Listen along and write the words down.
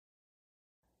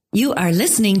You are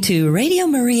listening to Radio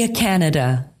Maria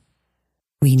Canada.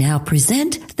 We now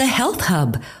present the Health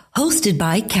Hub, hosted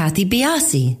by Kathy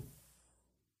Biasi.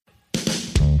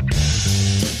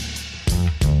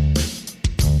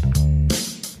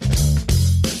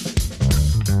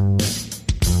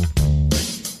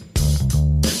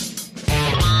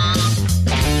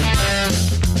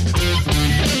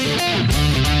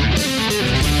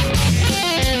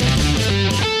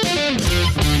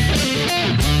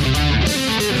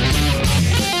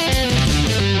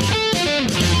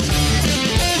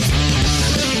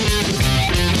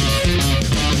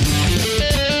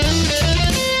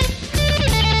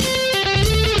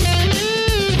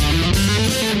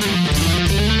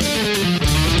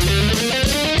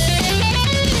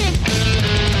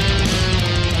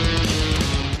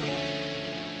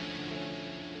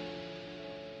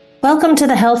 Welcome to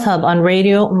the Health Hub on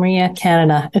Radio Maria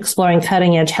Canada, exploring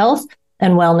cutting-edge health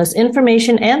and wellness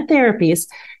information and therapies,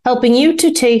 helping you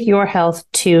to take your health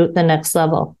to the next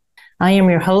level. I am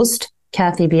your host,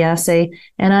 Kathy Biasi,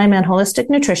 and I'm a holistic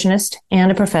nutritionist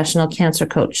and a professional cancer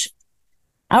coach.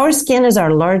 Our skin is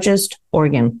our largest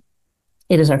organ.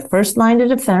 It is our first line of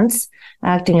defense,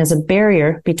 acting as a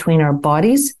barrier between our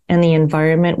bodies and the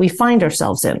environment we find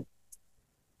ourselves in.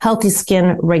 Healthy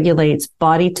skin regulates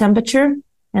body temperature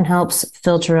and helps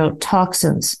filter out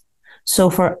toxins. So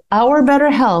for our better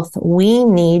health, we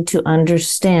need to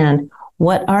understand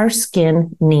what our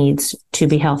skin needs to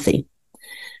be healthy.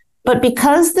 But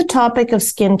because the topic of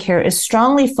skincare is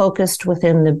strongly focused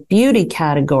within the beauty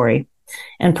category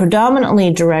and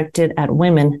predominantly directed at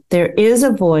women, there is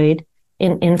a void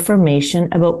in information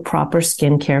about proper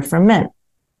skincare for men.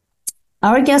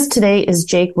 Our guest today is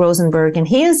Jake Rosenberg, and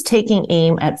he is taking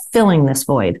aim at filling this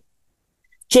void.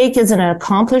 Jake is an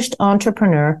accomplished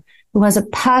entrepreneur who has a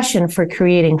passion for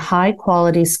creating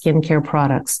high-quality skincare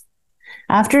products.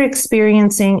 After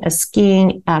experiencing a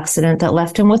skiing accident that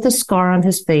left him with a scar on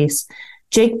his face,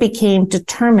 Jake became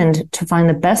determined to find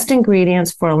the best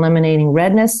ingredients for eliminating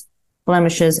redness,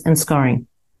 blemishes, and scarring.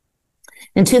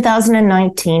 In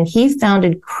 2019, he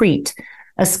founded Crete,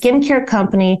 a skincare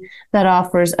company that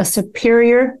offers a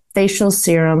superior facial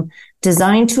serum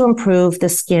designed to improve the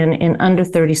skin in under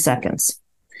 30 seconds.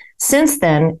 Since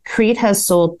then, Crete has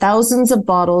sold thousands of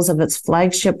bottles of its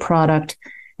flagship product,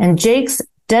 and Jake's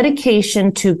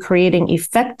dedication to creating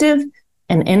effective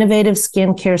and innovative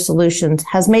skincare solutions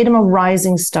has made him a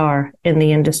rising star in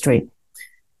the industry.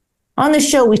 On the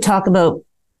show, we talk about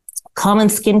common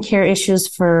skincare issues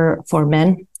for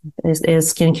men, is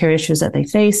skincare issues that they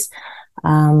face,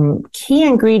 key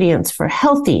ingredients for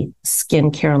healthy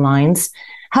skincare lines,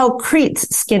 how Crete's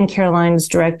skincare line is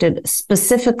directed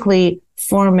specifically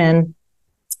for men,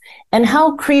 and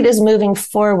how Crete is moving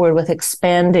forward with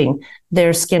expanding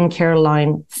their skincare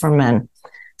line for men.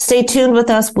 Stay tuned with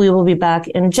us. We will be back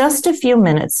in just a few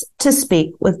minutes to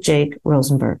speak with Jake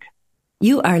Rosenberg.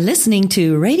 You are listening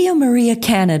to Radio Maria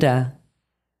Canada.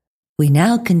 We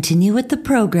now continue with the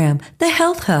program, The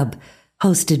Health Hub,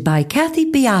 hosted by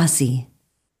Kathy Biasi.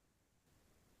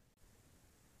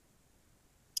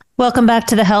 Welcome back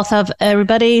to the Health Hub,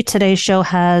 everybody. Today's show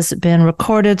has been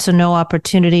recorded, so no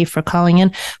opportunity for calling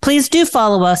in. Please do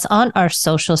follow us on our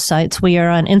social sites. We are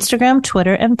on Instagram,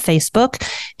 Twitter, and Facebook,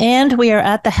 and we are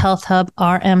at the Health Hub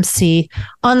RMC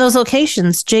on those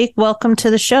locations. Jake, welcome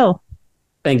to the show.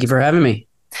 Thank you for having me.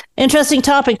 Interesting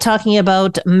topic, talking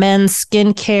about men's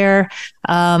skincare.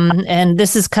 And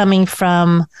this is coming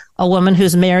from a woman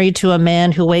who's married to a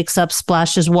man who wakes up,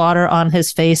 splashes water on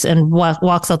his face, and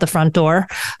walks out the front door.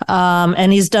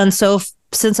 And he's done so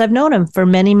since I've known him for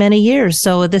many, many years.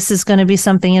 So this is going to be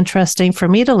something interesting for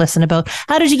me to listen about.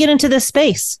 How did you get into this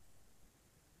space?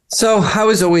 So I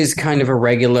was always kind of a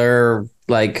regular,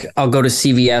 like, I'll go to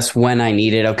CVS when I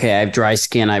need it. Okay, I have dry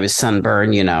skin, I have a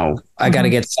sunburn, I got to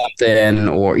get something,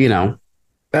 or,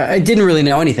 I didn't really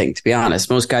know anything, to be honest.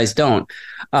 Most guys don't.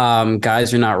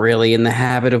 Guys are not really in the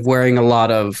habit of wearing a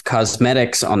lot of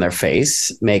cosmetics on their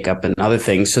face, makeup and other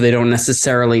things. So they don't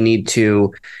necessarily need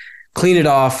to clean it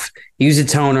off, use a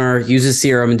toner, use a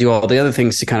serum, and do all the other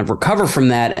things to kind of recover from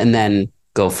that and then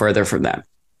go further from that.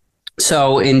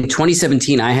 So in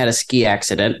 2017, I had a ski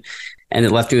accident and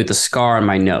it left me with a scar on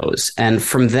my nose. And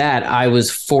from that, I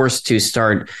was forced to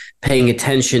start paying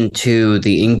attention to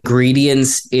the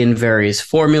ingredients in various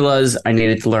formulas. I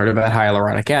needed to learn about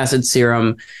hyaluronic acid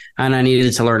serum, and I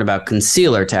needed to learn about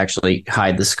concealer to actually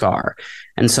hide the scar.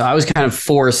 And so I was kind of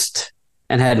forced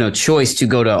and had no choice to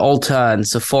go to Ulta and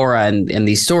Sephora and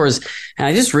these stores. And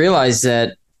I just realized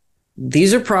that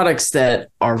these are products that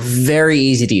are very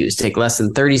easy to use, take less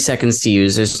than 30 seconds to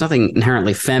use. There's nothing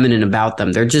inherently feminine about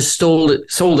them. They're just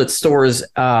sold at stores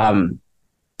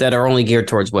that that are only geared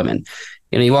towards women.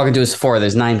 You walk into a Sephora,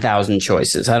 there's 9,000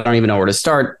 choices. I don't even know where to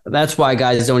start. That's why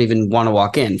guys don't even want to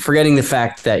walk in, forgetting the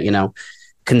fact that,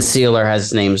 concealer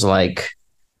has names like,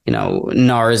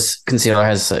 NARS concealer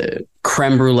has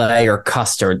creme brulee or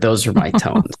custard. Those are my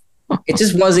tones. It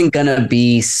just wasn't going to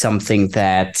be something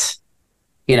that,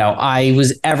 I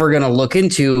was ever going to look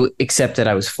into, except that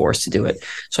I was forced to do it.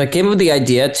 So I came up with the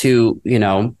idea to,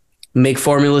 make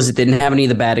formulas that didn't have any of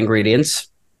the bad ingredients,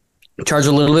 charge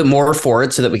a little bit more for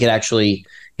it so that we could actually,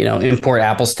 import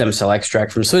apple stem cell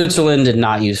extract from Switzerland and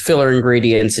not use filler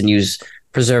ingredients and use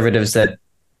preservatives that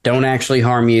don't actually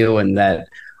harm you and that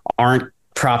aren't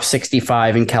Prop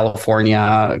 65 in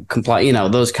California comply,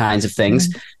 those kinds of things.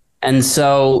 Mm-hmm. And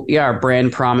so, our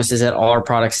brand promise is that all our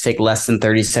products take less than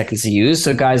 30 seconds to use.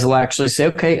 So guys will actually say,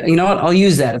 okay, you know what? I'll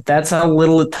use that. If that's how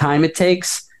little time it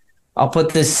takes, I'll put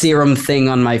this serum thing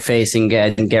on my face and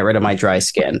get rid of my dry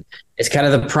skin. It's kind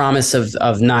of the promise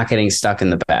of not getting stuck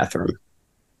in the bathroom.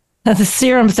 The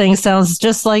serum thing sounds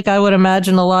just like I would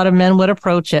imagine a lot of men would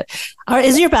approach it.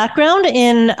 Is your background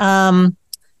in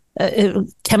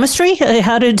chemistry?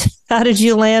 How did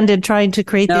you land in trying to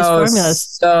create these formulas?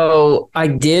 So I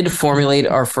did formulate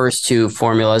our first two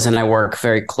formulas, and I work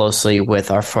very closely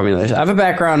with our formulators. I have a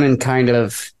background in kind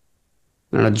of,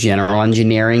 general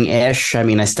engineering-ish. I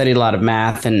mean, I studied a lot of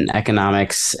math and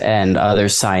economics and other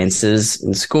sciences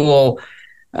in school.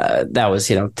 That was,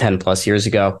 10 plus years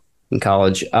ago in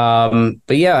college.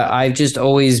 But yeah, I've just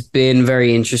always been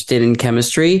very interested in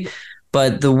chemistry.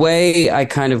 But the way I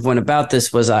kind of went about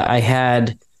this was I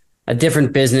had a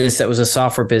different business that was a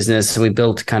software business. And we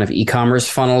built kind of e-commerce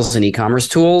funnels and e-commerce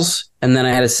tools. And then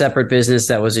I had a separate business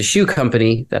that was a shoe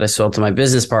company that I sold to my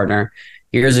business partner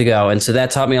years ago. And so that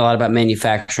taught me a lot about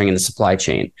manufacturing and the supply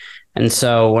chain. And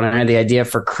so when I had the idea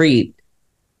for Crete,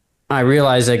 I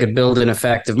realized I could build an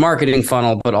effective marketing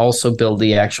funnel, but also build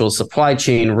the actual supply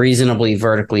chain reasonably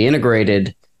vertically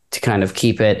integrated to kind of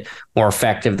keep it more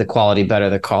effective, the quality better,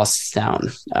 the costs down,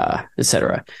 et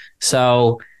cetera.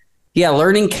 So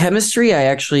learning chemistry, I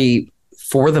actually,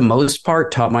 for the most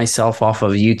part, taught myself off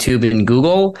of YouTube and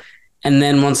Google. And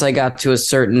then once I got to a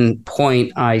certain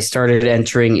point, I started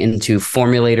entering into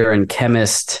formulator and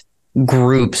chemist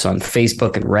groups on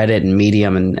Facebook and Reddit and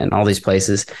Medium and all these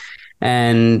places.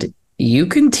 And you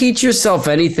can teach yourself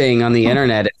anything on the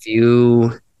internet if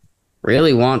you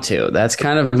really want to. That's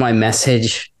kind of my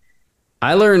message.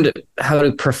 I learned how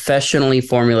to professionally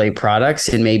formulate products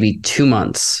in maybe 2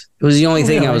 months. It was the only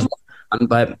thing I was working on.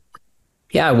 But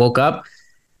I woke up.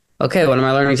 Okay, what am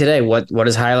I learning today? What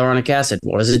is hyaluronic acid?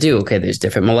 What does it do? Okay, there's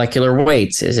different molecular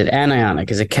weights. Is it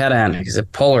anionic? Is it cationic? Is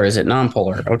it polar? Is it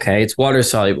nonpolar? Okay, it's water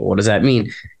soluble. What does that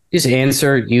mean? Just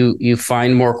answer. You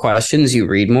find more questions, you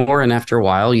read more, and after a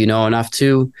while, you know enough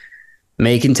to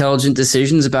make intelligent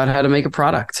decisions about how to make a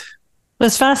product.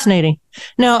 That's fascinating.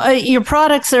 Now, your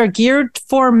products are geared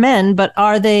for men, but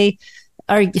do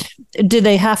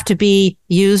they have to be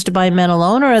used by men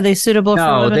alone, or are they suitable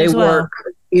for women as well?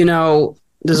 No, they work.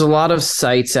 There's a lot of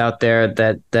sites out there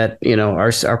that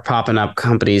are popping up,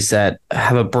 companies that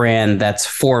have a brand that's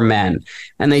for men,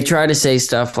 and they try to say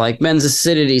stuff like men's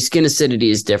acidity, skin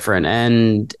acidity is different,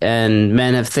 and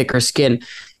men have thicker skin.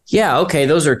 Yeah, okay,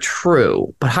 those are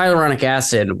true, but hyaluronic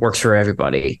acid works for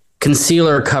everybody.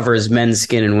 Concealer covers men's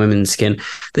skin and women's skin.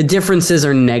 The differences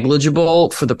are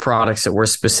negligible for the products that we're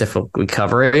specifically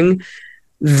covering.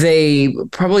 They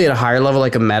probably at a higher level,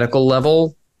 like a medical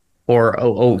level, or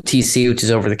OTC, which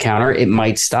is over the counter, it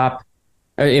might start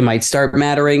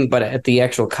mattering, but at the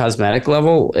actual cosmetic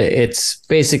level, it's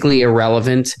basically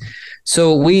irrelevant.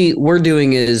 So we're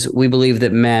doing is we believe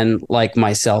that men like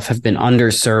myself have been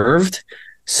underserved.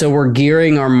 So we're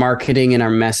gearing our marketing and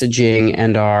our messaging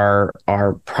and our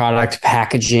product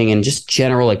packaging and just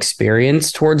general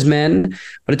experience towards men.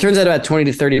 But it turns out about 20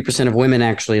 to 30% of women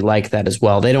actually like that as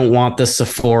well. They don't want the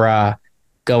Sephora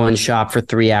go and shop for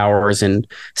 3 hours and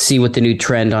see what the new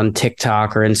trend on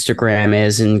TikTok or Instagram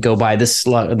is and go buy the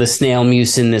snail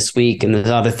mucin this week and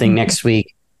the other thing next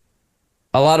week.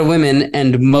 A lot of women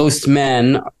and most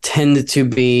men tend to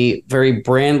be very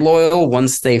brand loyal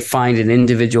once they find an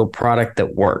individual product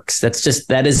that works.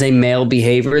 That is a male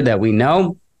behavior that we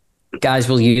know. Guys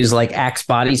will use like Axe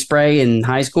body spray in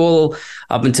high school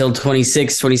up until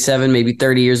 26, 27, maybe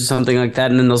 30 years or something like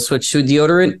that. And then they'll switch to a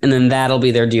deodorant, and then that'll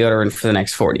be their deodorant for the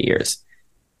next 40 years.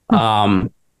 And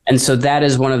so that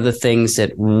is one of the things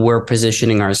that we're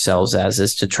positioning ourselves as,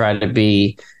 is to try to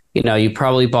be, you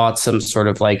probably bought some sort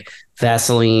of like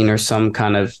Vaseline or some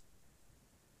kind of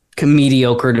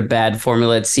mediocre to bad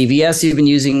formula at CVS you've been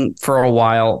using for a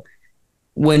while.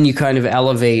 When you kind of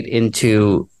elevate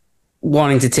into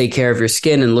wanting to take care of your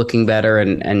skin and looking better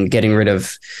and getting rid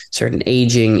of certain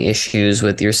aging issues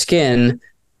with your skin,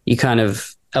 you kind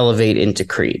of elevate into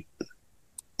Crete.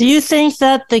 Do you think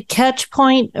that the catch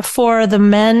point for the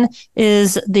men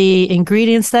is the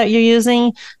ingredients that you're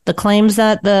using, the claims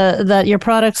that that your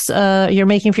products you're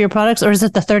making for your products, or is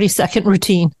it the 30-second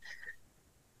routine?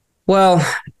 Well,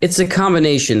 it's a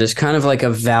combination. There's kind of like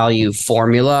a value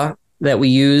formula that we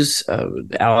use.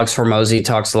 Alex Hormozy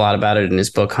talks a lot about it in his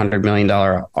book, $100 Million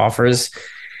Offers.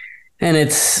 And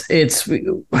it's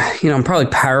I'm probably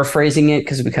paraphrasing it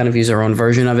because we kind of use our own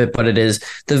version of it, but it is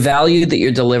the value that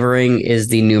you're delivering is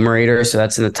the numerator. So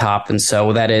that's in the top. And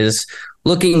so that is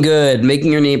looking good,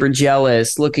 making your neighbor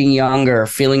jealous, looking younger,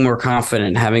 feeling more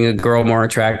confident, having a girl more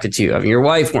attracted to you, having your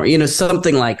wife more,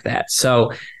 something like that.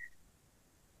 So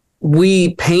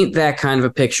we paint that kind of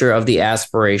a picture of the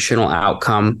aspirational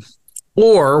outcome.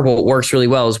 Or what works really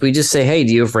well is we just say, hey,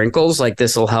 do you have wrinkles? Like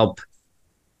this will help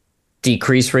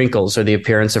decrease wrinkles or the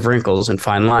appearance of wrinkles and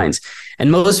fine lines. And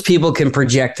most people can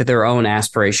project their own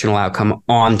aspirational outcome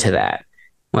onto that.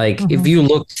 Like if you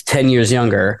looked 10 years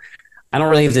younger, I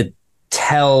don't really have to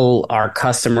tell our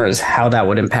customers how that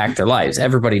would impact their lives.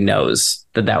 Everybody knows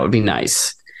that would be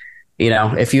nice.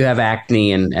 If you have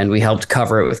acne and we helped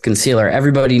cover it with concealer,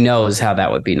 everybody knows how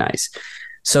that would be nice.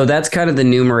 So that's kind of the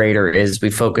numerator is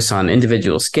we focus on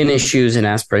individual skin issues and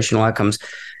aspirational outcomes.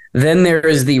 Then there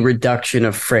is the reduction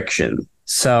of friction.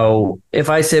 So if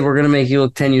I said we're going to make you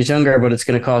look 10 years younger, but it's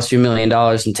going to cost you $1 million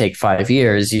and take 5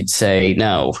 years, you'd say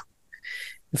no.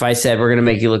 If I said we're going to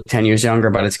make you look 10 years younger,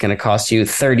 but it's going to cost you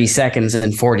 30 seconds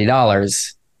and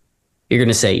 $40, you're going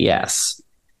to say yes.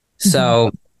 So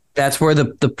that's where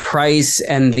the price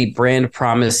and the brand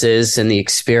promises and the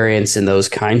experience and those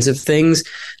kinds of things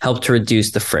help to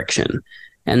reduce the friction.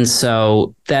 And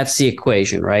so that's the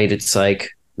equation, right? It's like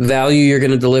value you're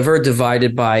going to deliver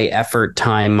divided by effort,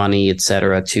 time, money, et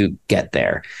cetera, to get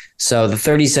there. So the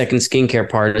 30-second skincare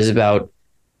part is about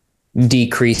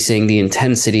decreasing the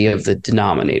intensity of the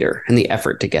denominator and the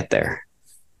effort to get there.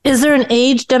 Is there an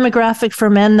age demographic for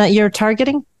men that you're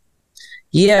targeting?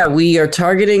 Yeah, we are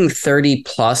targeting 30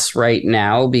 plus right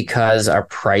now because our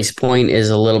price point is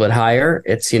a little bit higher.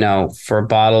 It's, for a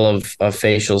bottle of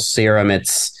facial serum,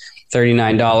 it's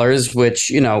 $39,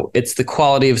 which, it's the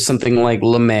quality of something like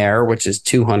La Mer, which is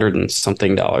 $200 and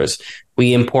something.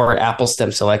 We import apple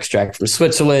stem cell extract from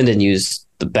Switzerland and use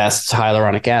the best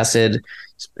hyaluronic acid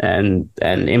and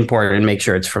import it and make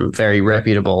sure it's from very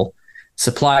reputable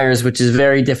suppliers, which is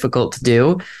very difficult to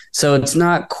do. So it's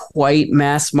not quite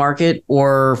mass market,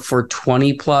 or for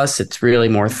 20 plus, it's really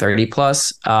more 30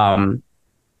 plus.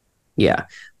 Yeah.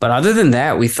 But other than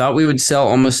that, we thought we would sell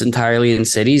almost entirely in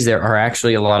cities. There are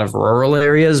actually a lot of rural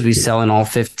areas. We sell in all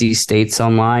 50 states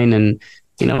online. And,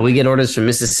 we get orders from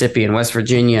Mississippi and West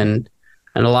Virginia and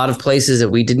a lot of places that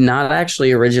we did not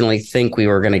actually originally think we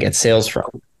were going to get sales from.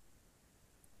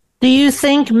 Do you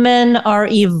think men are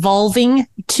evolving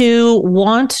to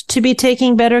want to be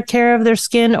taking better care of their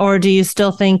skin, or do you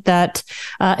still think that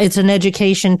it's an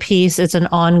education piece, it's an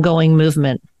ongoing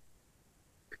movement?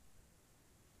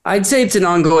 I'd say it's an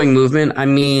ongoing movement. I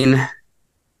mean,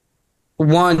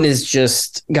 one is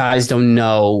just guys don't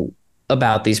know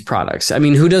about these products. I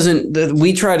mean, who doesn't?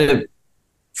 We try to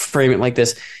frame it like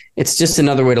this. It's just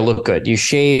another way to look good. You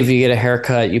shave, you get a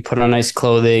haircut, you put on nice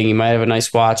clothing, you might have a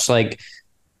nice watch. Like,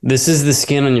 this is the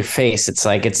skin on your face. It's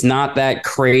like, it's not that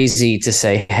crazy to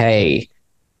say, hey,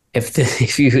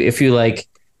 if you like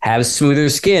have smoother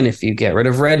skin, if you get rid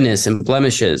of redness and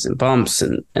blemishes and bumps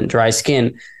and dry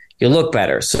skin, you look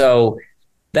better. So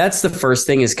that's the first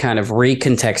thing, is kind of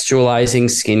recontextualizing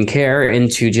skincare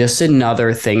into just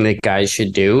another thing that guys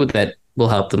should do that will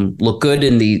help them look good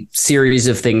in the series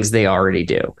of things they already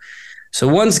do. So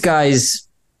once guys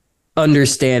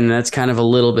understand, and that's kind of a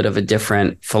little bit of a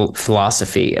different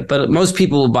philosophy, but most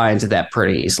people will buy into that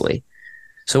pretty easily.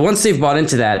 So once they've bought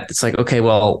into that, it's like, okay,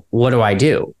 well, what do I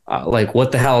do? Like,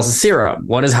 what the hell is a serum?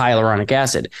 What is hyaluronic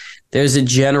acid? There's a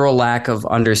general lack of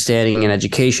understanding and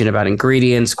education about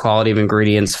ingredients, quality of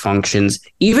ingredients, functions,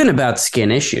 even about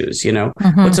skin issues.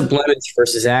 What's a blemish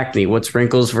versus acne? What's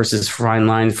wrinkles versus fine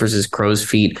lines versus crow's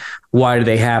feet? Why do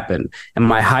they happen? Am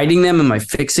I hiding them? Am I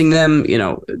fixing them?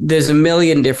 There's a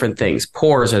million different things.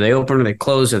 Pores, are they open? Are they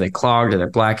closed? Are they clogged? Are they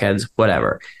blackheads?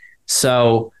 Whatever.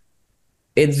 So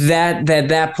it's at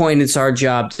that point, it's our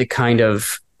job to kind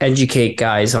of educate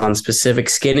guys on specific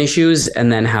skin issues,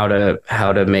 and then how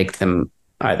to make them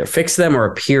either fix them or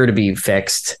appear to be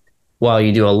fixed while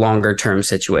you do a longer term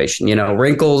situation.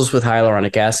 Wrinkles with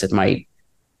hyaluronic acid might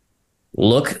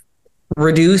look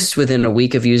reduced within a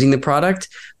week of using the product,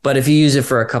 But if you use it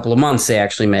for a couple of months, they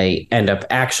actually may end up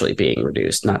actually being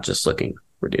reduced, not just looking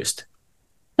reduced.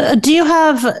 Do you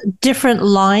have different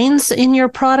lines in your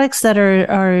products that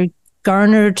are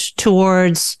garnered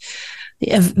towards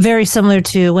very similar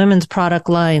to women's product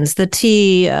lines, the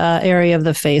T area of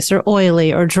the face, or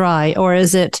oily or dry, or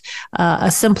is it a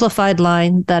simplified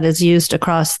line that is used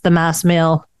across the mass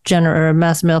male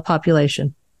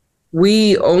population?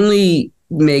 We only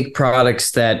make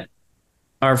products that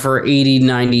are for 80,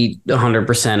 90,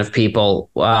 100% of people.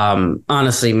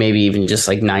 Honestly, maybe even just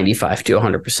like 95 to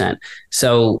 100%.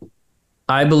 So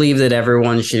I believe that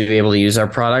everyone should be able to use our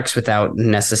products without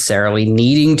necessarily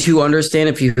needing to understand.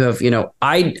 If you have,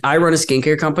 I run a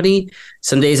skincare company.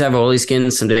 Some days I have oily skin,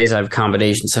 some days I have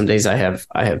combination, some days I have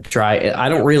dry. I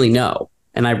don't really know.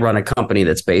 And I run a company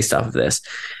that's based off of this.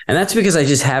 And that's because I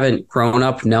just haven't grown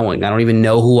up knowing. I don't even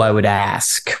know who I would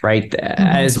ask, right?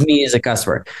 As me as a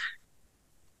customer.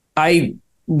 I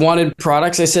wanted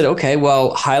products. I said, okay,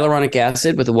 well, hyaluronic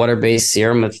acid with a water-based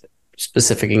serum with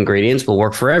specific ingredients will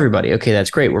work for everybody. Okay, that's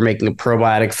great. We're making a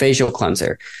probiotic facial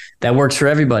cleanser that works for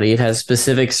everybody. It has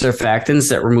specific surfactants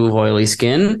that remove oily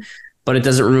skin, but it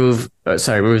doesn't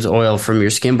removes oil from your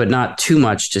skin, but not too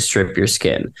much to strip your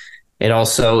skin. It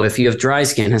also, if you have dry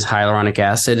skin, has hyaluronic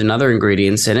acid and other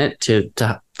ingredients in it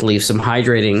to leave some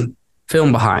hydrating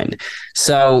film behind.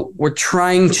 So we're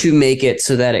trying to make it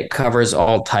so that it covers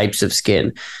all types of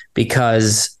skin,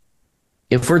 because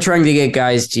if we're trying to get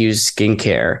guys to use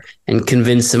skincare and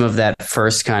convince them of that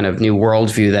first kind of new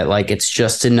worldview that like it's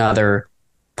just another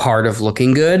part of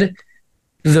looking good,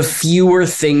 the fewer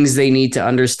things they need to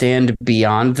understand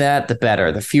beyond that, the better.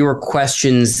 The fewer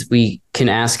questions we can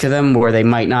ask them where they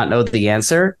might not know the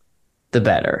answer, the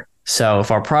better. So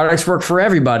if our products work for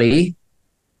everybody,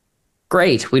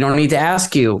 great. We don't need to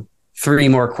ask you 3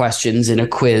 more questions in a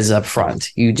quiz up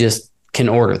front. You just can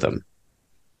order them.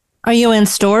 Are you in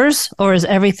stores or is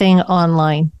everything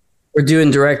online? We're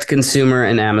doing direct consumer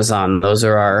and Amazon. Those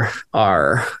are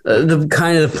our the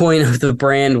kind of the point of the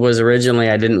brand was originally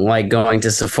I didn't like going to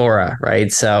Sephora,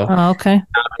 right? So okay.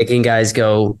 Not making guys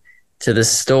go to the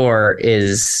store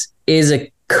is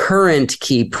a current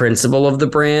key principle of the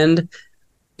brand.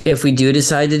 If we do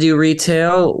decide to do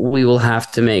retail, we will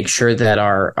have to make sure that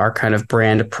our kind of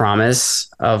brand promise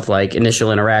of like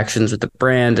initial interactions with the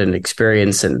brand and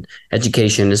experience and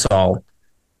education is all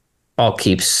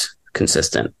keeps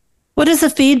consistent. What has the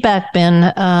feedback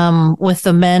been with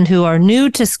the men who are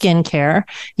new to skincare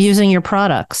using your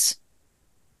products?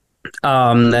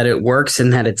 That it works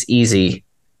and that it's easy,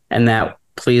 and that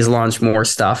please launch more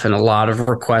stuff, and a lot of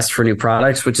requests for new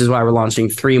products, which is why we're launching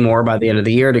 3 more by the end of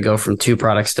the year to go from 2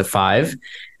 products to 5.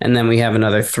 And then we have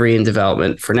another 3 in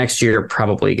development for next year,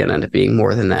 probably going to end up being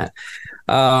more than that.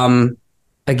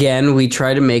 Again, we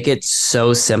try to make it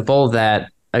so simple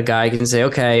that a guy can say,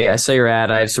 okay, I saw your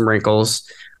ad. I have some wrinkles.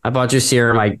 I bought your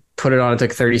serum. I put it on. It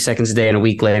took 30 seconds a day. And a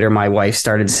week later, my wife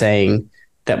started saying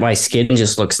that my skin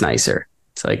just looks nicer.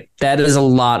 It's like, that is a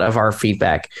lot of our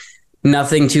feedback.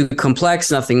 Nothing too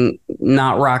complex,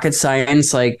 not rocket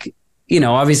science. Like,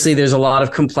 obviously there's a lot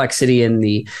of complexity in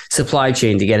the supply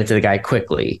chain to get it to the guy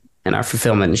quickly, and our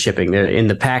fulfillment and shipping. In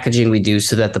the packaging we do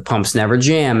so that the pumps never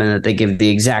jam and that they give the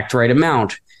exact right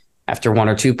amount after 1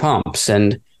 or 2 pumps,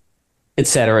 and et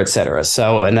cetera, et cetera.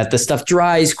 So, and that the stuff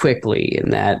dries quickly,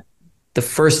 and that the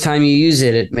first time you use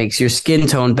it, it makes your skin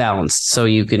tone balanced. So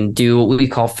you can do what we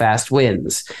call fast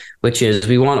wins, which is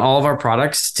we want all of our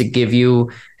products to give you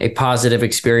a positive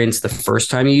experience the first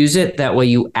time you use it. That way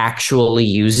you actually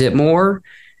use it more.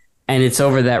 And it's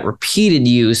over that repeated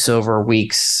use over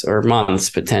weeks or months,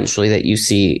 potentially, that you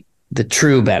see the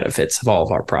true benefits of all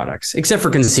of our products, except for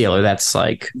concealer. That's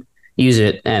like, use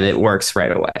it and it works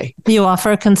right away. You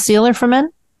offer a concealer for men?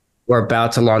 We're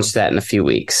about to launch that in a few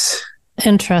weeks.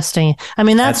 Interesting. I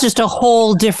mean, that's just a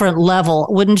whole different level,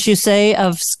 wouldn't you say,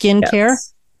 of skincare?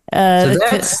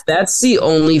 Yes. So that's the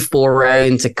only foray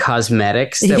into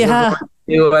cosmetics that we're going to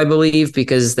do, I believe,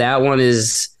 because that one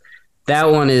is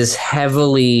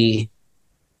heavily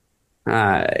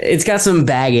it's got some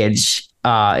baggage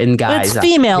in guys. It's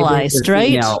femalized,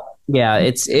 right? Yeah,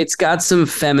 it's got some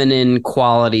feminine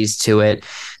qualities to it.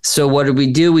 So what did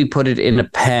we do? We put it in a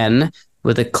pen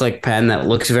with a click pen that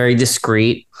looks very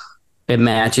discreet. It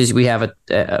matches. We're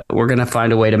going to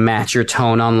find a way to match your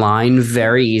tone online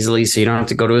very easily, so you don't have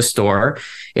to go to a store.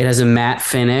 It has a matte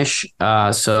finish,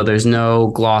 so there's no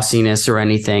glossiness or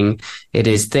anything. It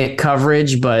is thick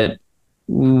coverage, but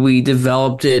we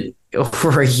developed it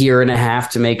over a year and a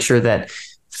half to make sure that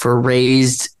for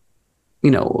raised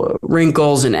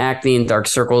wrinkles and acne and dark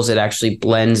circles, it actually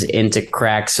blends into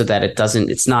cracks so that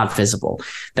it's not visible.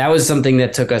 That was something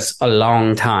that took us a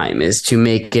long time, is to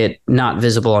make it not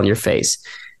visible on your face.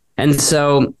 And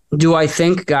so do I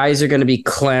think guys are going to be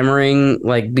clamoring,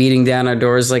 like beating down our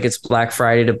doors like it's Black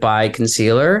Friday to buy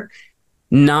concealer?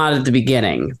 Not at the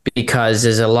beginning, because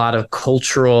there's a lot of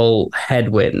cultural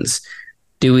headwinds.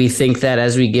 Do we think that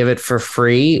as we give it for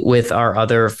free with our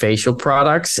other facial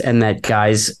products and that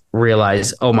guys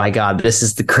realize, oh my God, this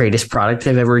is the greatest product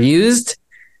I've ever used?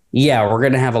 Yeah, we're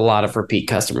going to have a lot of repeat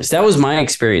customers. That was my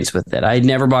experience with it. I had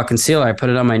never bought concealer. I put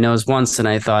it on my nose once and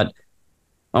I thought,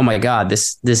 oh my God,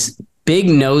 this big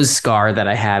nose scar that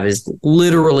I have is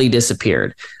literally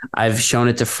disappeared. I've shown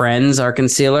it to friends, our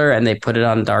concealer, and they put it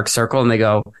on dark circle and they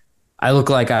go, I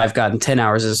look like I've gotten 10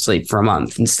 hours of sleep for a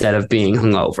month instead of being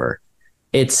hungover.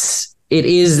 It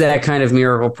is that kind of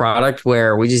miracle product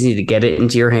where we just need to get it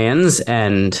into your hands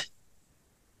and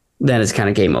then it's kind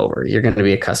of game over. You're going to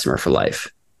be a customer for life.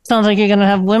 Sounds like you're going to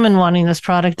have women wanting this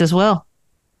product as well.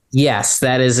 Yes,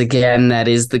 that is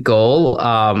the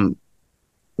goal.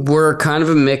 We're kind of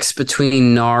a mix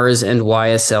between NARS and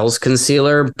YSL's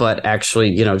concealer, but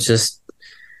actually, just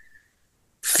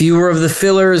fewer of the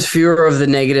fillers, fewer of the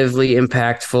negatively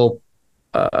impactful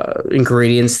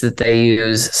ingredients that they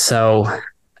use. So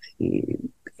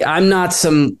I'm not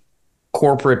some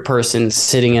corporate person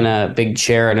sitting in a big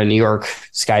chair in a New York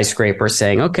skyscraper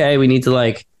saying, okay, we need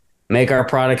to make our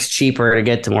products cheaper to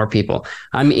get to more people.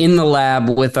 I'm in the lab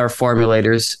with our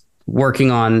formulators working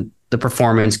on the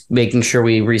performance, making sure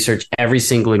we research every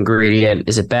single ingredient.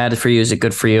 Is it bad for you? Is it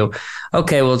good for you?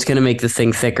 Okay, well, it's going to make the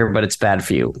thing thicker, but it's bad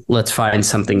for you. Let's find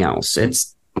something else.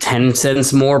 It's 10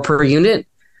 cents more per unit.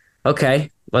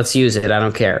 Okay, let's use it. I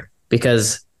don't care,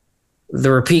 because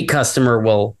the repeat customer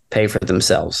will pay for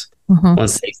themselves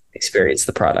once they experience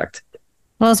the product.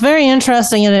 Well, it's very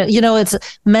interesting. And, it's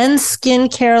men's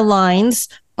skincare lines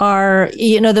are,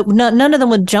 that none of them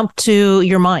would jump to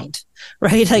your mind,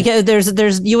 right? Like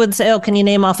you would say, oh, can you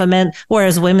name off a men?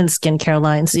 Whereas women's skincare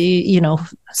lines,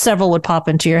 several would pop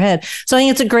into your head. So I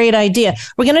think it's a great idea.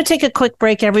 We're going to take a quick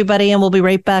break, everybody, and we'll be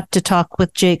right back to talk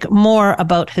with Jake more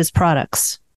about his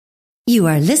products. You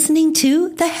are listening to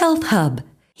The Health Hub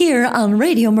here on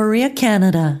Radio Maria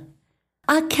Canada,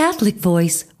 a Catholic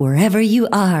voice wherever you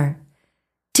are.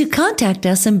 To contact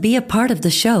us and be a part of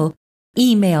the show,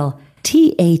 email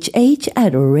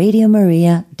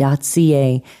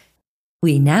thh@radiomaria.ca.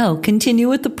 We now continue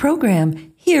with the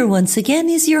program. Here once again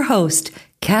is your host,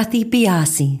 Kathy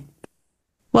Biasi.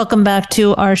 Welcome back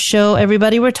to our show,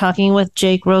 everybody. We're talking with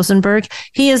Jake Rosenberg.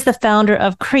 He is the founder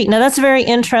of Crete. Now, that's a very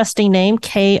interesting name,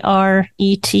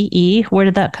 Krete. Where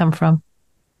did that come from?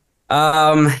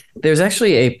 There's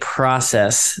actually a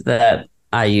process that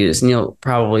I use, and you'll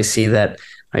probably see that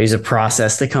I use a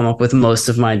process to come up with most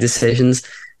of my decisions.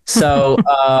 So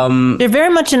you're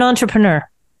very much an entrepreneur.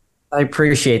 I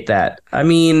appreciate that. I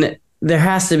mean, there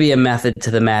has to be a method to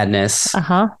the madness.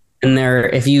 And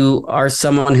if you are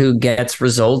someone who gets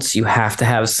results, you have to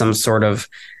have some sort of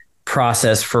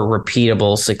process for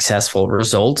repeatable, successful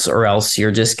results, or else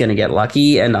you're just going to get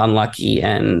lucky and unlucky.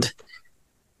 And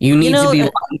you need to be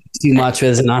lucky too much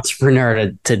as an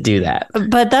entrepreneur to do that.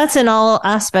 But that's in all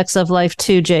aspects of life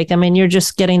too, Jake. I mean, you're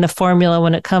just getting the formula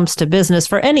when it comes to business.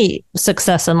 For any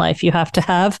success in life, you have to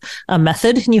have a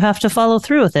method and you have to follow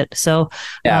through with it. So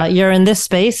you're in this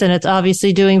space and it's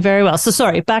obviously doing very well. So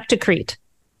sorry, back to Crete.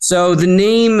 So the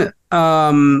name,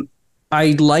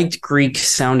 I liked Greek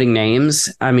sounding names.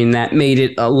 I mean, that made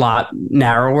it a lot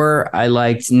narrower. I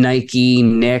liked Nike,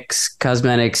 NYX,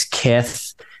 Cosmetics,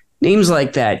 Kith. Names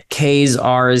like that, K's,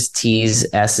 R's, T's,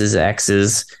 S's,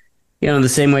 X's, the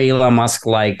same way Elon Musk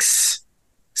likes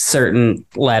certain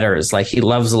letters, like he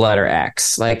loves the letter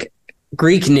X. Like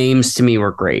Greek names to me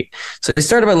were great. So I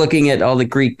started by looking at all the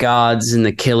Greek gods and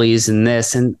Achilles and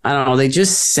this, and I don't know, they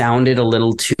just sounded a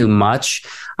little too much.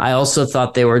 I also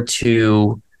thought they were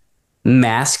too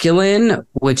masculine,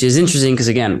 which is interesting because,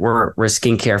 again, we're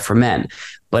skincare for men.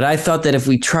 But I thought that if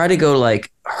we try to go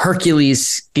like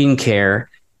Hercules skincare,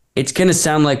 it's going to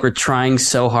sound like we're trying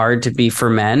so hard to be for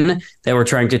men that we're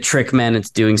trying to trick men into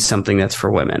doing something that's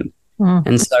for women.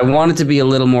 And so I wanted to be a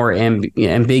little more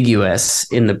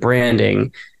ambiguous in the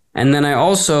branding. And then I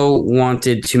also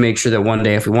wanted to make sure that one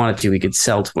day, if we wanted to, we could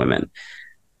sell to women.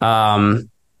 And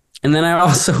then I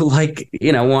also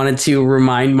wanted to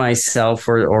remind myself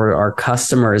or our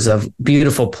customers of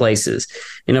beautiful places.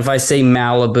 If I say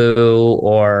Malibu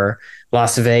or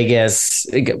Las Vegas,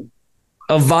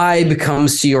 a vibe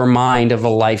comes to your mind of a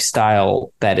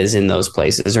lifestyle that is in those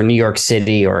places, or New York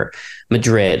City or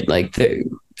Madrid, like the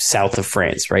south of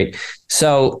France, right?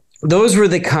 So those were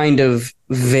the kind of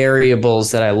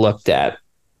variables that I looked at.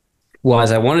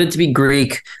 Was I wanted it to be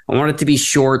Greek. I wanted it to be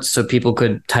short so people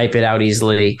could type it out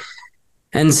easily.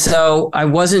 And so I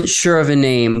wasn't sure of a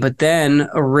name, but then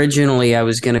originally I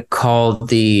was going to call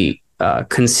the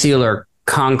concealer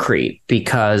Concrete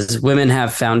because women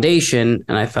have foundation.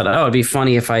 And I thought, oh, it'd be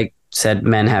funny if I said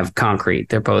men have concrete.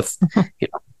 They're both,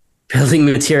 building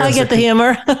materials. I get the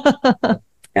humor.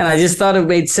 And I just thought it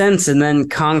made sense. And then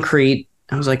Concrete,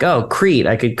 I was like, oh, Crete.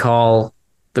 I could call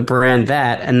the brand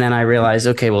that. And then I realized,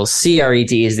 okay, well,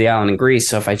 CRET is the island in Greece.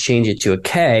 So if I change it to a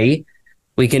K,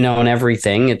 we can own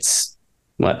everything. It's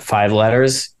 5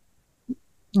 letters?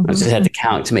 Mm-hmm. I just had to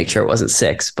count to make sure it wasn't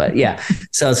 6. But yeah,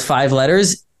 so it's 5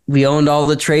 letters. We owned all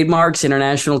the trademarks,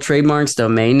 international trademarks,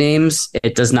 domain names.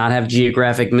 It does not have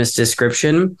geographic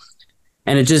misdescription.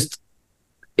 And it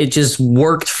just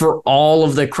worked for all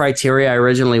of the criteria I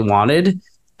originally wanted,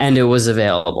 and it was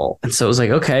available. And so it was like,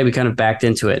 okay, we kind of backed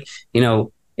into it.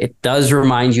 It does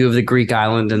remind you of the Greek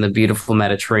island and the beautiful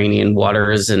Mediterranean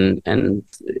waters and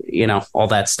all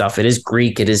that stuff. It is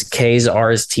Greek. It is K's,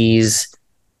 R's, T's.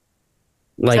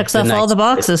 Checks off all the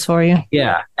boxes for you.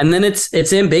 Yeah. And then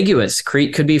it's ambiguous.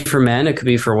 Crete could be for men. It could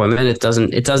be for women. It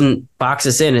doesn't box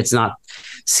us in. It's not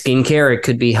skincare. It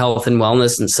could be health and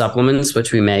wellness and supplements,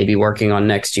 which we may be working on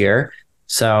next year.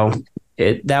 So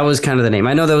that was kind of the name.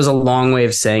 I know that was a long way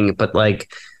of saying it, but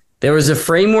there was a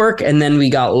framework and then we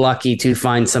got lucky to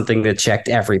find something that checked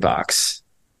every box.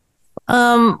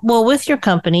 Well, with your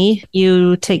company,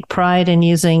 you take pride in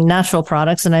using natural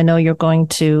products, and I know you're going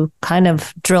to kind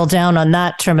of drill down on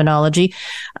that terminology.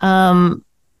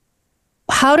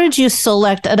 How did you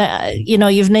select, and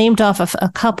you've named off a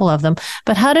couple of them,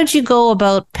 but how did you go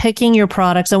about picking your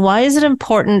products, and why is it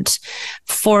important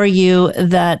for you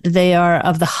that they are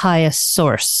of the highest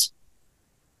source?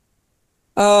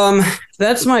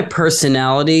 That's my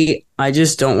personality. I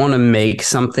just don't want to make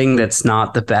something that's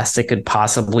not the best it could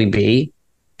possibly be.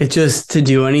 It just, to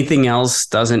do anything else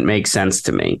doesn't make sense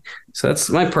to me. So that's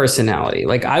my personality.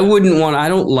 I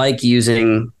don't like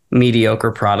using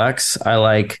mediocre products. I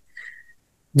like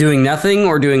doing nothing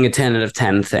or doing a 10 out of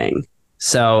 10 thing.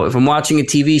 So if I'm watching a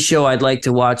TV show, I'd like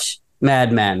to watch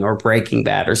Mad Men or Breaking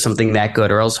Bad or something that good,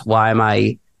 or else why am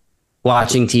I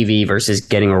watching TV versus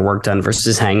getting our work done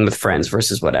versus hanging with friends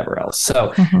versus whatever else.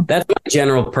 So that's my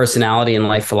general personality and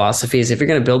life philosophy is if you're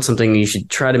going to build something, you should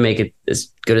try to make it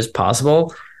as good as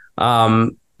possible.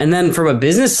 And then from a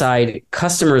business side,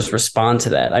 customers respond to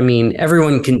that. I mean,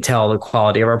 everyone can tell the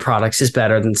quality of our products is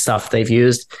better than stuff they've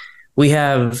used. We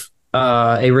have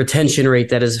a retention rate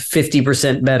that is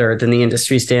 50% better than the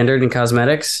industry standard in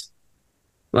cosmetics.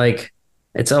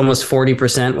 It's almost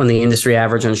 40% when the industry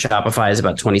average on Shopify is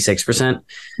about 26%.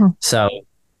 So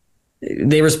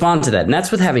they respond to that. And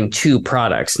that's with having 2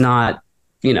 products, not,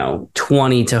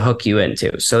 20 to hook you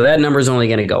into. So that number is only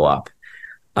going to go up.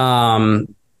 So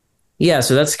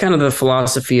that's kind of the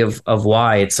philosophy of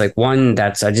why. It's one,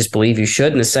 I just believe you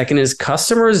should. And the second is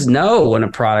customers know when a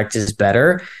product is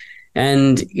better.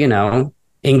 And,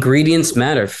 ingredients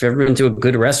matter. If you've ever been to a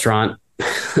good restaurant,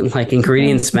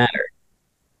 ingredients matter.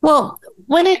 Well,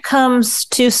 when it comes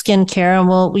to skincare, and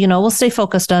we'll stay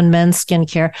focused on men's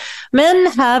skincare. Men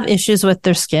have issues with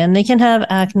their skin. They can have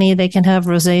acne, they can have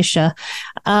rosacea,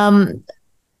 and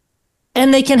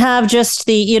they can have just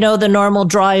the normal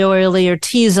dry, oily, or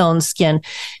T-zone skin.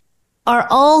 Are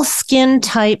all skin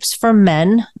types for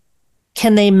men?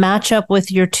 Can they match up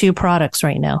with your 2 products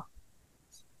right now?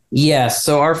 Yes.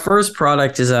 So our first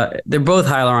product is they're both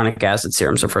hyaluronic acid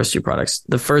serums, our first 2 products.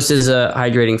 The first is a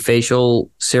hydrating facial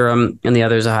serum and the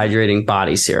other is a hydrating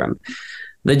body serum.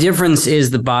 The difference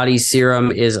is the body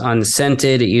serum is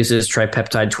unscented. It uses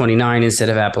tripeptide 29 instead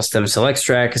of apple stem cell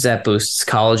extract because that boosts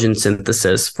collagen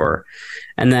synthesis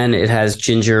and then it has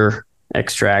ginger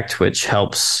extract, which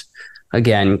helps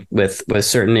again with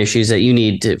certain issues that you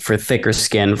need for thicker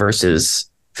skin versus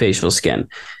facial skin.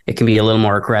 It can be a little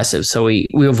more aggressive. So we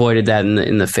avoided that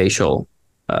in the facial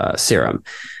serum.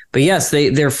 But yes,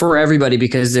 they're for everybody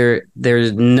because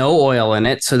there's no oil in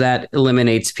it. So that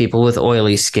eliminates people with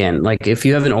oily skin. If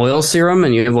you have an oil serum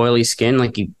and you have oily skin,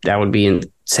 that would be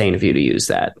insane of you to use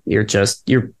that.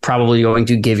 You're probably going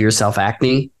to give yourself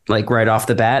acne right off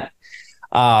the bat,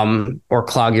 or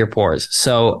clog your pores.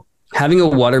 So having a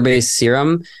water-based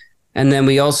serum. And then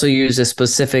we also use a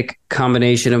specific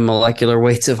combination of molecular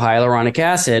weights of hyaluronic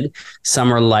acid.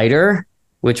 Some are lighter,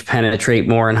 which penetrate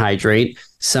more and hydrate.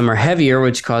 Some are heavier,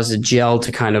 which cause a gel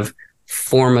to kind of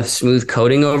form a smooth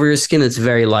coating over your skin that's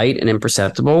very light and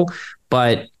imperceptible,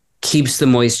 but keeps the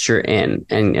moisture in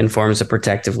and forms a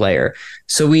protective layer.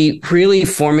 So we really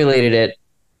formulated it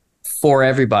for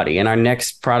everybody. And our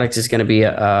next product is going to be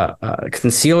a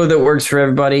concealer that works for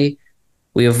everybody.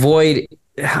 We avoid,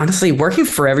 honestly, working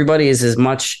for everybody is as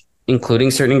much including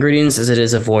certain ingredients as it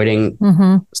is avoiding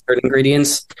certain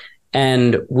ingredients.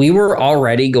 And we were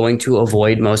already going to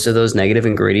avoid most of those negative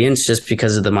ingredients just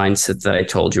because of the mindset that I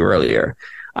told you earlier.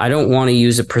 I don't want to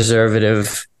use a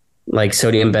preservative like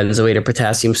sodium benzoate or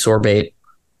potassium sorbate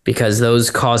because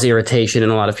those cause irritation in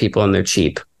a lot of people and they're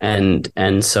cheap. And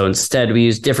so instead we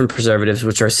use different preservatives,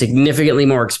 which are significantly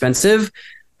more expensive,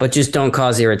 but just don't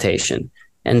cause irritation.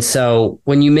 And so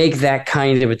when you make that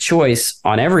kind of a choice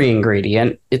on every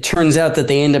ingredient, it turns out that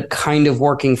they end up kind of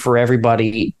working for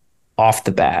everybody off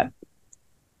the bat.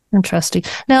 Interesting.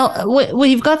 Now,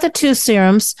 you've got the 2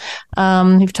 serums.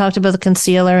 You've talked about the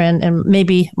concealer and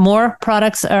maybe more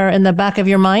products are in the back of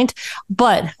your mind.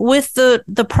 But with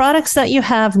the products that you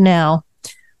have now,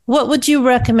 what would you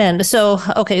recommend? So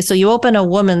you open a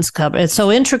woman's cupboard. It's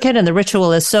so intricate and the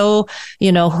ritual is so,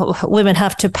 women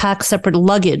have to pack separate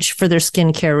luggage for their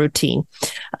skincare routine.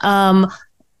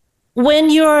 When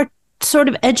you're sort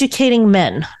of educating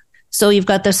men, so you've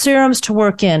got the serums to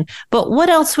work in, but what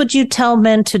else would you tell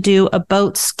men to do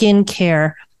about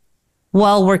skincare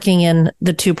while working in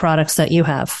the 2 products that you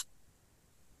have?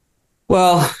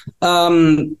 Well,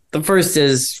 the first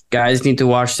is guys need to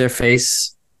wash their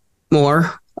face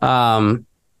more.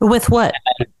 With what?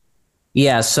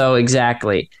 Yeah, so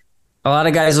exactly. A lot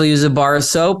of guys will use a bar of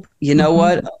soap. You know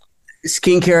what?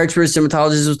 Skincare experts,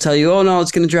 dermatologists will tell you, oh no,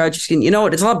 it's going to dry out your skin. You know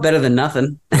what? It's a lot better than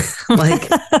nothing. I've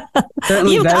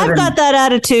got that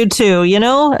attitude too.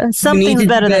 Something's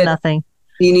better than nothing.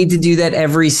 You need to do that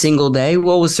every single day.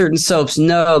 Well, with certain soaps,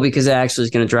 no, because it actually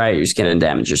is going to dry out your skin and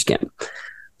damage your skin.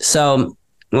 So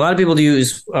a lot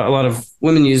of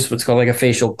women use what's called like a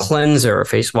facial cleanser or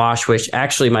face wash, which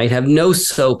actually might have no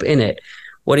soap in it.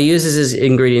 What it uses is an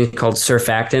ingredient called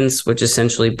surfactants, which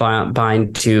essentially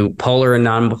bind to polar and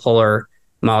non-polar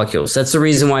molecules. That's the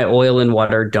reason why oil and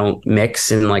water don't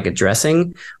mix in like a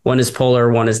dressing. One is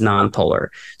polar, one is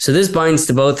non-polar. So this binds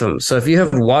to both of them. So if you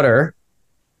have water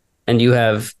and you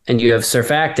have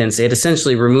surfactants, it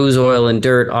essentially removes oil and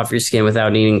dirt off your skin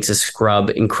without needing to scrub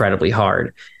incredibly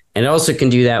hard. And it also can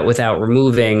do that without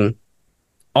removing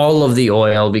all of the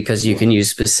oil because you can use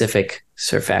specific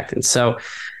surfactants. So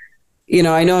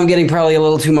I know I'm getting probably a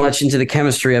little too much into the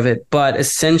chemistry of it, but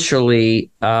essentially,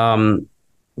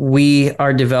 we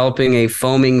are developing a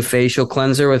foaming facial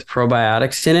cleanser with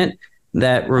probiotics in it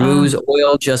that removes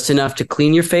oil just enough to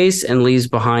clean your face and leaves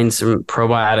behind some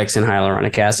probiotics and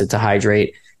hyaluronic acid to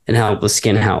hydrate and help with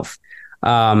skin health.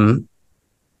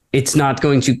 It's not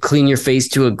going to clean your face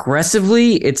too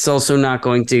aggressively. It's also not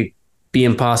going to be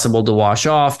impossible to wash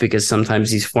off because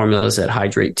sometimes these formulas that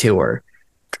hydrate too are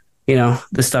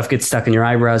the stuff gets stuck in your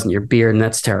eyebrows and your beard, and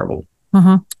that's terrible.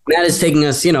 That is taking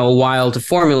us, a while to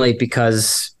formulate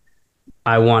because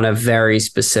I want a very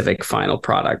specific final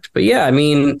product. But yeah,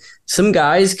 some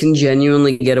guys can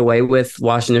genuinely get away with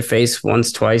washing their face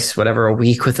once, twice, whatever, a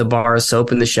week with a bar of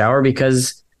soap in the shower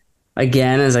because,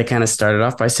 again, as I kind of started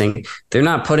off by saying, they're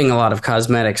not putting a lot of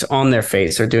cosmetics on their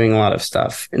face or doing a lot of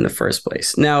stuff in the first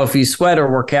place. Now, if you sweat or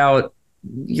work out,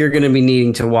 you're going to be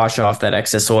needing to wash off that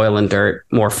excess oil and dirt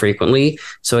more frequently.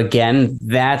 So again,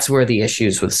 that's where the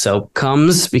issues with soap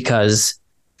comes, because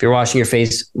if you're washing your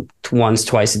face once,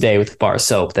 twice a day with a bar of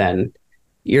soap, then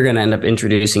you're going to end up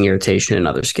introducing irritation and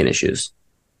other skin issues.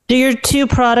 Do your 2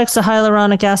 products, the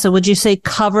hyaluronic acid, would you say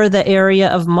cover the area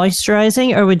of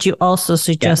moisturizing, or would you also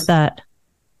suggest that?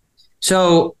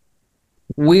 So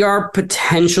we are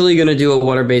potentially going to do a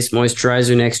water-based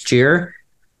moisturizer next year.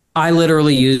 I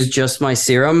literally use just my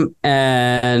serum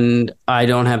and I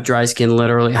don't have dry skin.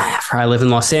 Literally, I live in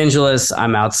Los Angeles.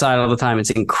 I'm outside all the time. It's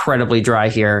incredibly dry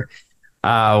here.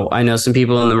 I know some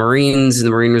people in the Marines, in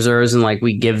the Marine Reserves, and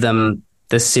we give them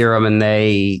the serum and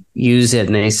they use it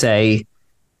and they say,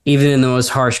 even in the most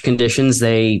harsh conditions,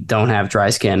 they don't have dry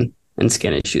skin and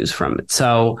skin issues from it.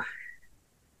 So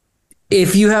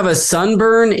if you have a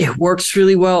sunburn, it works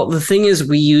really well. The thing is,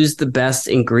 we use the best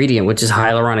ingredient, which is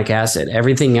hyaluronic acid.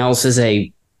 Everything else is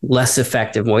a less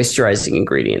effective moisturizing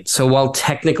ingredient. So while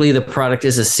technically the product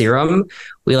is a serum,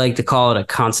 we like to call it a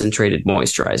concentrated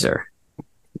moisturizer.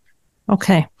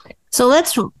 Okay. So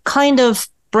let's kind of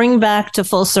bring back to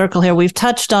full circle here. We've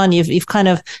touched on, you've kind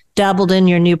of dabbled in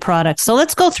your new products. So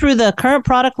let's go through the current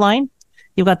product line.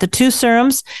 You've got the 2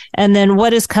 serums, and then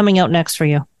what is coming out next for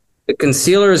you? The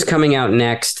concealer is coming out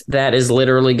next. That is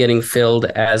literally getting filled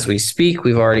as we speak.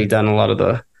 We've already done a lot of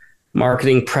the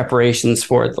marketing preparations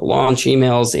for it, the launch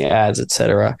emails, the ads,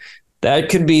 etc. That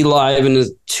could be live in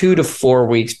 2 to 4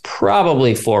 weeks,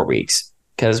 probably 4 weeks.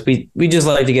 because we just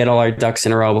like to get all our ducks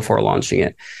in a row before launching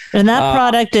it. And that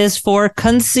product is for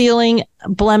concealing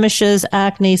blemishes,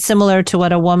 acne, similar to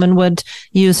what a woman would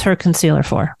use her concealer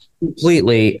for.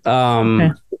 Completely.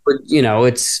 Okay.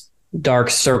 It's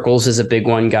dark circles is a big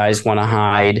one. Guys want to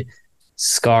hide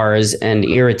scars and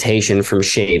irritation from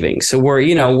shaving. So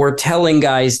we're telling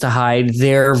guys to hide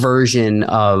their version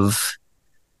of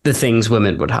the things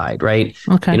women would hide, right?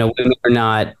 Okay. Women are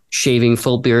not shaving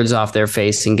full beards off their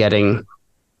face and getting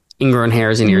ingrown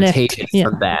hairs and irritation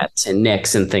from that and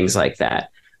nicks and things like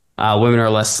that. Women are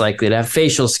less likely to have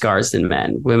facial scars than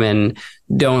men. Women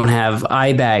don't have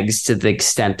eye bags to the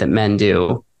extent that men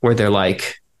do, where they're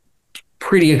like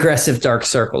pretty aggressive dark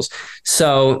circles.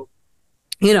 So,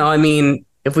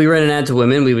 if we run an ad to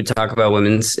women, we would talk about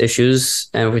women's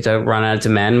issues. And if we run an ad to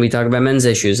men, we talk about men's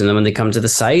issues. And then when they come to the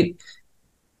site,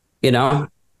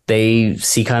 they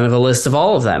see kind of a list of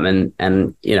all of them.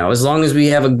 And as long as we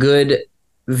have a good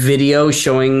video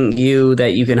showing you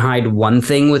that you can hide one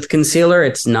thing with concealer,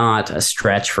 it's not a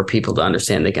stretch for people to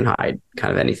understand they can hide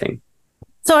kind of anything.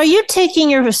 So are you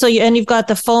taking and you've got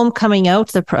the foam coming out,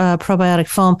 the probiotic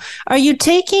foam. Are you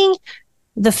taking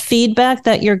the feedback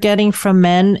that you're getting from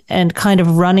men and kind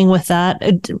of running with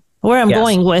that? Where I'm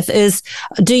going with is,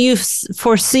 do you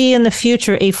foresee in the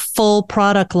future a full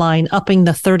product line upping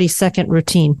the 30-second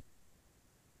routine?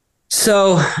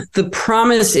 So the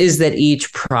promise is that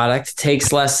each product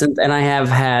takes less, and I have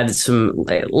had some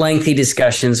lengthy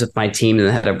discussions with my team and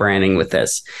the head of branding with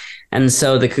this. And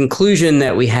so the conclusion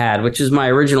that we had, which is my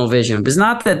original vision, was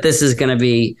not that this is going to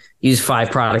be use 5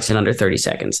 products in under 30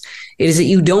 seconds. It is that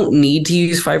you don't need to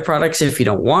use 5 products if you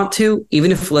don't want to,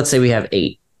 even if, let's say, we have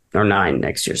 8 or 9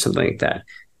 next year, something like that.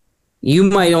 You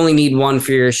might only need 1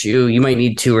 for your issue. You might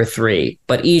need 2 or 3,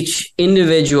 but each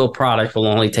individual product will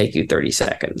only take you 30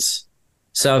 seconds.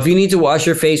 So if you need to wash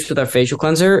your face with our facial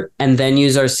cleanser and then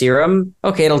use our serum,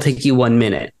 okay, it'll take you 1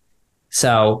 minute.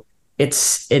 So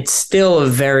it's still a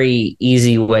very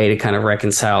easy way to kind of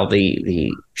reconcile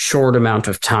the short amount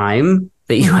of time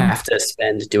that you have to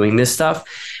spend doing this stuff.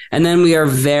 And then we are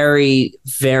very,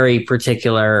 very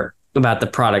particular about the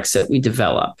products that we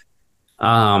develop.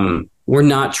 We're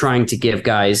not trying to give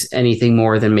guys anything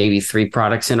more than maybe 3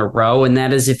 products in a row. And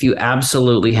that is if you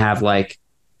absolutely have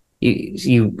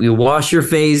you wash your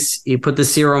face, you put the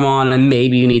serum on, and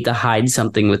maybe you need to hide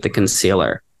something with the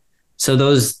concealer. So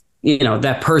those,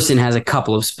 that person has a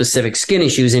couple of specific skin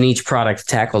issues, and each product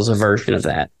tackles a version of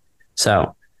that.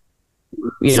 So,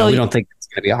 we don't think it's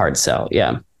going to be a hard sell.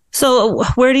 Yeah. So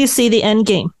where do you see the end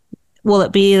game? Will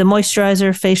it be the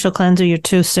moisturizer, facial cleanser, your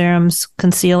 2 serums,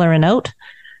 concealer, and out?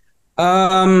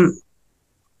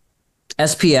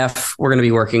 SPF, we're going to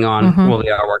be working on. Well, we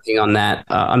are working on that,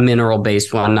 a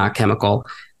mineral-based one, not chemical.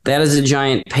 That is a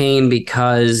giant pain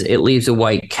because it leaves a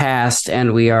white cast,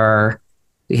 and we have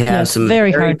some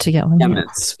very hard to get one.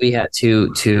 Chemists. We had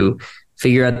to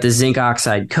figure out the zinc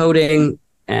oxide coating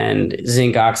and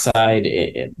zinc oxide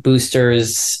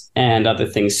boosters and other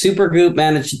things. Supergoop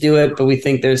managed to do it, but we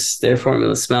think their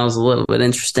formula smells a little bit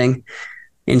interesting.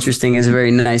 Interesting is a very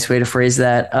nice way to phrase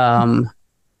that.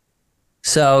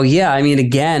 So yeah,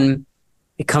 again,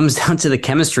 it comes down to the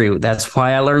chemistry. That's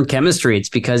why I learned chemistry. It's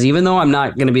because even though I'm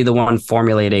not going to be the one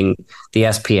formulating the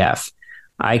SPF,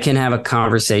 I can have a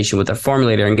conversation with a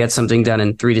formulator and get something done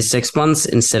in 3 to 6 months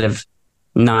instead of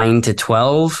 9 to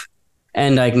 12.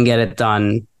 And I can get it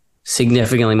done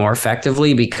significantly more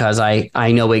effectively because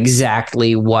I know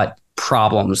exactly what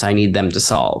problems I need them to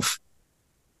solve.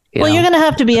 You're going to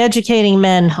have to be educating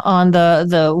men on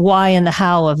the why and the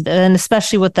how and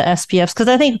especially with the SPFs, because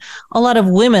I think a lot of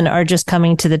women are just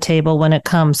coming to the table when it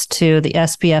comes to the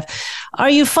SPF. Are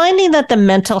you finding that the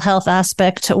mental health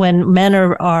aspect, when men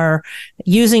are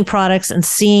using products and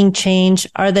seeing change,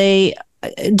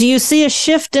 do you see a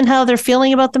shift in how they're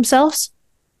feeling about themselves?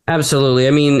 Absolutely.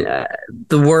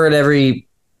 The word every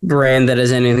brand that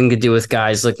has anything to do with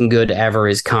guys looking good ever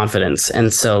is confidence.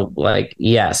 And so,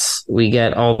 yes, we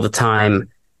get all the time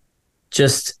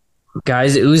just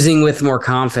guys oozing with more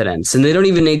confidence. And they don't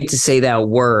even need to say that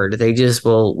word. They just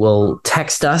will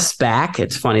text us back.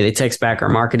 It's funny. They text back our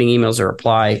marketing emails or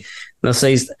reply. They'll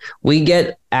say, we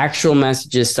get actual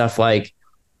messages, stuff like,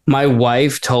 my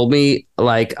wife told me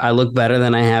I look better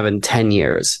than I have in 10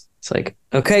 years. It's like,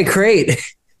 okay, great.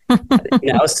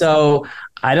 So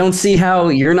I don't see how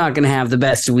you're not going to have the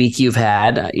best week you've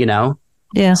had,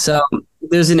 Yeah. So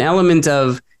there's an element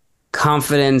of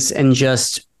confidence and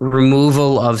just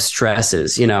removal of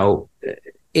stresses.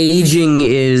 Aging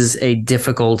is a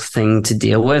difficult thing to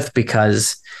deal with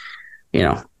because, I'm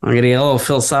going to get a little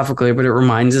philosophical here, but it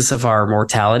reminds us of our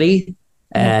mortality.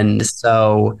 And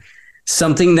so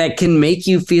something that can make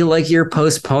you feel like you're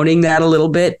postponing that a little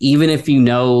bit, even if you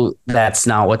know that's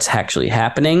not what's actually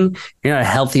happening. You're not a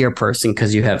healthier person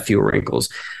because you have fewer wrinkles.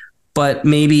 But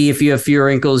maybe if you have fewer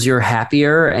wrinkles, you're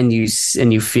happier and you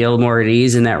feel more at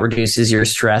ease, and that reduces your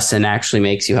stress and actually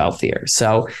makes you healthier.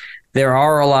 So there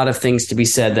are a lot of things to be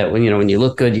said that when you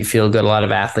look good, you feel good. A lot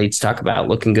of athletes talk about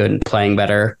looking good and playing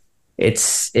better.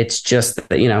 It's just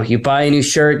that, you buy a new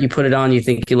shirt, you put it on, you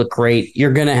think you look great,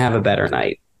 you're going to have a better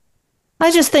night.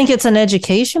 I just think it's an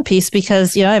education piece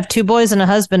because, I have 2 boys and a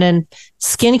husband, and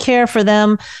skincare for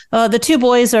them. The 2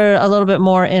 boys are a little bit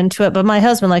more into it, but my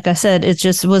husband, like I said, it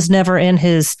just was never in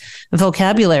his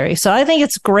vocabulary. So I think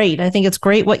it's great. I think it's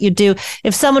great what you do.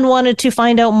 If someone wanted to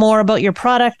find out more about your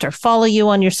product or follow you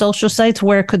on your social sites,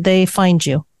 where could they find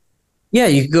you? Yeah,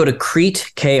 you can go to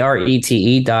Crete,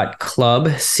 KRETE.club,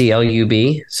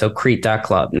 CLUB. So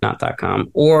Crete.club, not .com.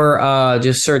 Or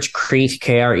just search Crete,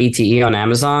 KRETE on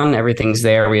Amazon. Everything's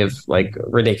there. We have like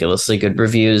ridiculously good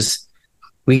reviews.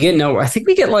 I think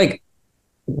we get like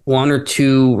 1 or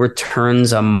 2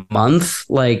 returns a month.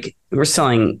 Like, we're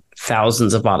selling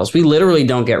thousands of bottles. We literally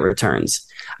don't get returns.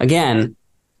 Again,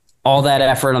 all that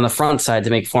effort on the front side to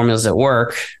make formulas that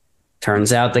work.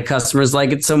 Turns out the customers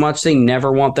like it so much they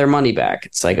never want their money back.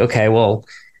 It's like, okay, well,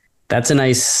 that's a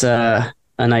nice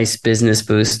business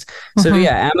boost. So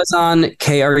yeah, Amazon,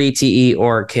 KRETE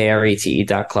or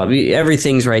KRETE.club.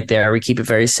 Everything's right there. We keep it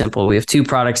very simple. We have 2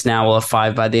 products now. We'll have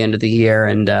 5 by the end of the year,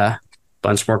 and a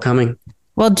bunch more coming.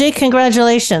 Well, Jake,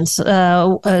 congratulations.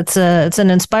 It's an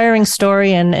inspiring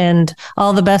story, and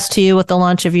all the best to you with the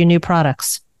launch of your new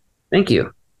products. Thank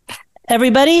you.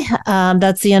 Everybody,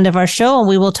 that's the end of our show, and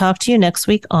we will talk to you next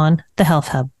week on The Health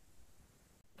Hub.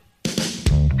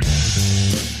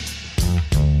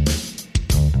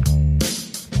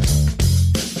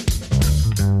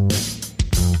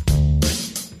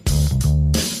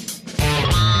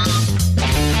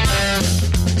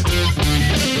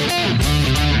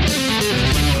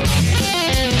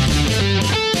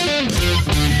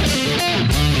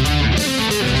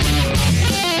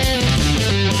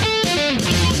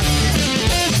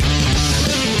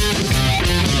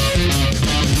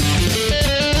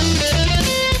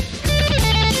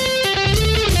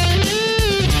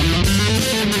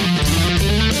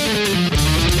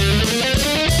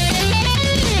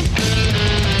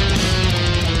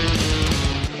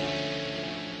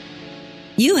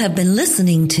 You have been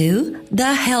listening to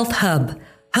The Health Hub,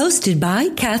 hosted by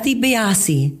Kathy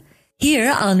Biasi,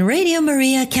 here on Radio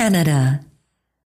Maria Canada.